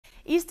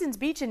Easton's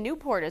beach in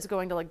Newport is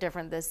going to look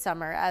different this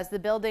summer as the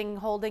building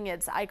holding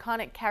its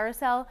iconic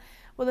carousel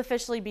will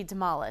officially be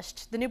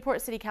demolished. The Newport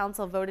City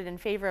Council voted in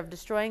favor of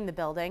destroying the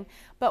building,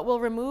 but will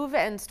remove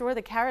and store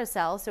the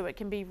carousel so it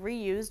can be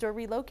reused or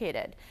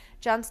relocated.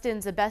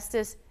 Johnston's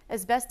asbestos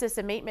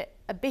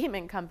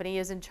abatement company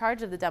is in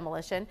charge of the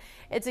demolition.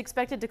 It's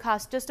expected to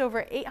cost just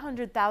over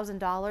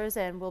 $800,000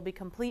 and will be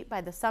complete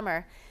by the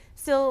summer.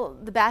 Still,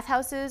 the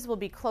bathhouses will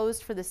be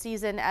closed for the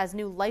season as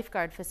new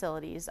lifeguard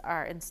facilities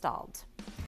are installed.